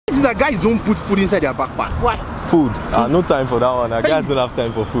it that guys don't put food inside their backpack? Why? Food? No time for that one. Guys don't have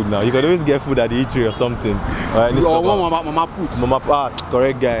time for food now. You can always get food at the eatery or something. Or mama put. Mama,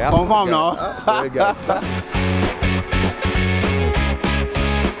 correct guy. Confirm now. Correct guy.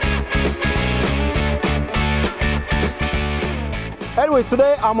 Anyway,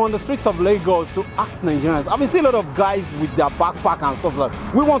 today I'm on the streets of Lagos to ask Nigerians. I've been seeing a lot of guys with their backpack and stuff like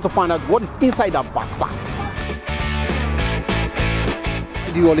that. We want to find out what is inside that backpack.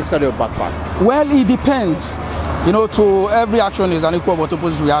 Do you always carry your backpack? Well, it depends. You know, to every action is an equal but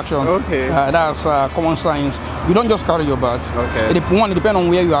opposite reaction. Okay. That's common science. You don't just carry your bags. Okay. It depends on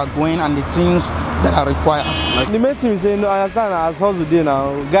where you are going and the things that are required. The main thing is, I understand as hustle day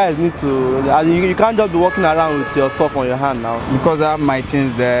now, guys need to, you can't just be walking around with your stuff on your hand now. Because I have my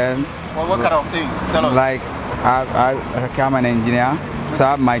things there. Well, what kind of things? Tell us. Like, I'm an engineer, so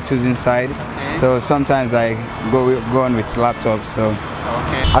I have my tools inside. Okay. So sometimes I go on with laptops. So.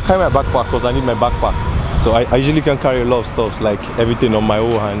 Okay. I carry my backpack because I need my backpack. So I usually can carry a lot of stuff, like everything on my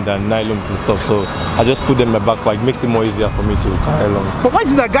own hand and nylons and stuff. So I just put them in my backpack. It makes it more easier for me to carry along. But why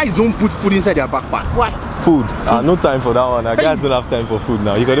is it that guys don't put food inside their backpack? Why? Food? No time for that one. Guys don't have time for food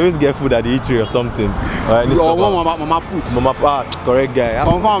now. You can always get food at the eatery or something. Or mama put. Mama, correct guy.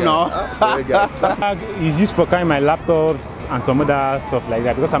 Confirm now. Correct guy. Bag is used for carrying my laptops and some other stuff like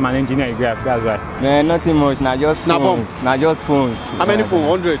that because I'm an engineer in graph, that's why. Man, nothing much, not just phones. Not just phones. How many phones?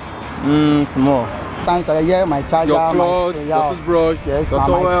 100? Small. Sometimes I get my charger, your cloth, your toothbrush, yes, your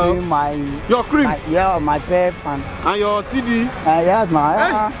towel, your cream, my pep, and your CD. Yes,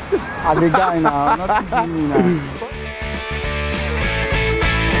 man. As a guy now, not to me now.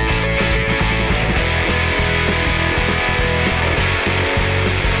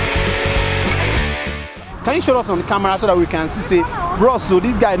 Can you show us on the camera so that we can see, say, bro, so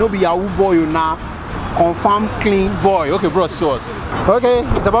this guy no be Yahoo boy now, confirm clean boy. Okay, bro, show us. Okay,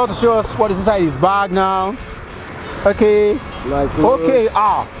 he's about to show us what is inside his bag now. Okay. Okay,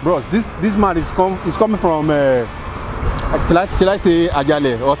 bros, this man is coming from shall I say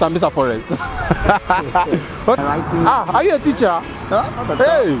Ajale or Sambisa Forest? Okay. Are you a teacher?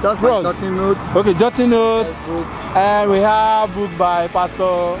 Hey, just bros. Jotting notes. Okay, jotting notes. And we have book by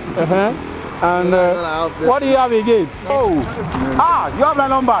Pastor. And what do you have again? Oh, you have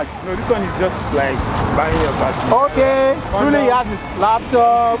an bag. No, this one is just like buying your bag. Okay, truly he has his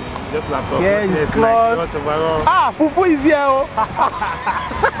laptop. Just laptop. Yeah, his clothes. Fufu is here.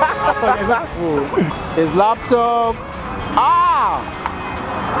 His laptop.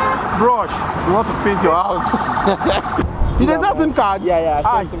 Bro, you want to paint your house? He does have SIM card? Yeah,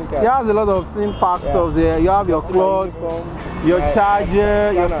 SIM card. He has a lot of SIM pack stuff there. You have your clothes, your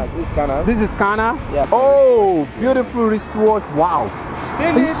charger. This is scanner? Yeah, oh, beautiful wristwatch. Wow.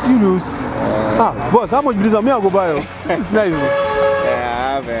 Are you serious? Boss, how much this? I'll go buy it. This is nice. Yeah,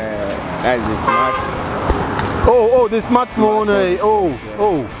 I have that's the smart. Oh, the smart phone.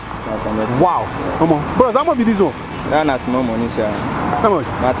 Wow. Come on. Bros, how much be this one? That's small money, sir. How much?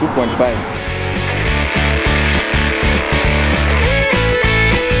 2.5.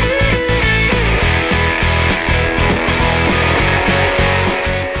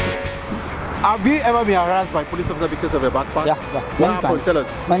 Have you ever been harassed by police officer because of a backpack? Yeah. Many times. Tell us.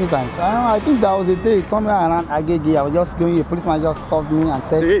 Many times. I think there was a day somewhere around Agege. I was just going, a policeman just stopped me and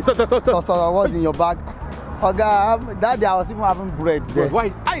said, hey, stop. So what's in your bag? Okay, that day I was even having bread there. Why?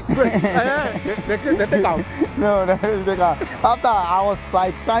 Bread? They take out. No, they take out. After I was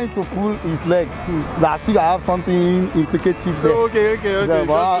like trying to pull his leg, that see I have something implicative there. Okay.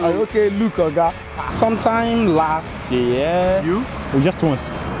 Okay, look, okay. Sometime last year. You? Just once.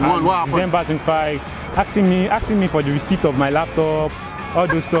 What happened? December 25, asking me for the receipt of my laptop, all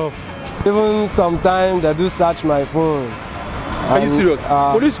those stuff. Even sometimes they do search my phone. Are you serious?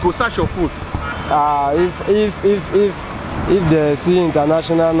 Police go search your phone? If they see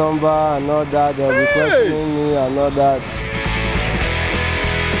international number and all that, they'll be questioning me and all that.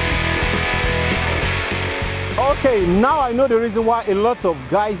 Okay, now I know the reason why a lot of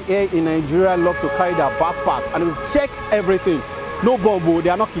guys here in Nigeria love to carry their backpack, and we've checked everything. No bombo, they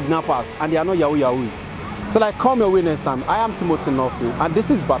are not kidnappers, and they are not yahoos. So like, come your way next time. I am Timothy Norfield, and this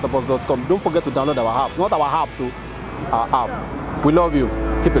is BattaBox.com. Don't forget to download our app. Not our app, so our app. We love you.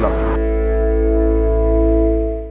 Keep it up.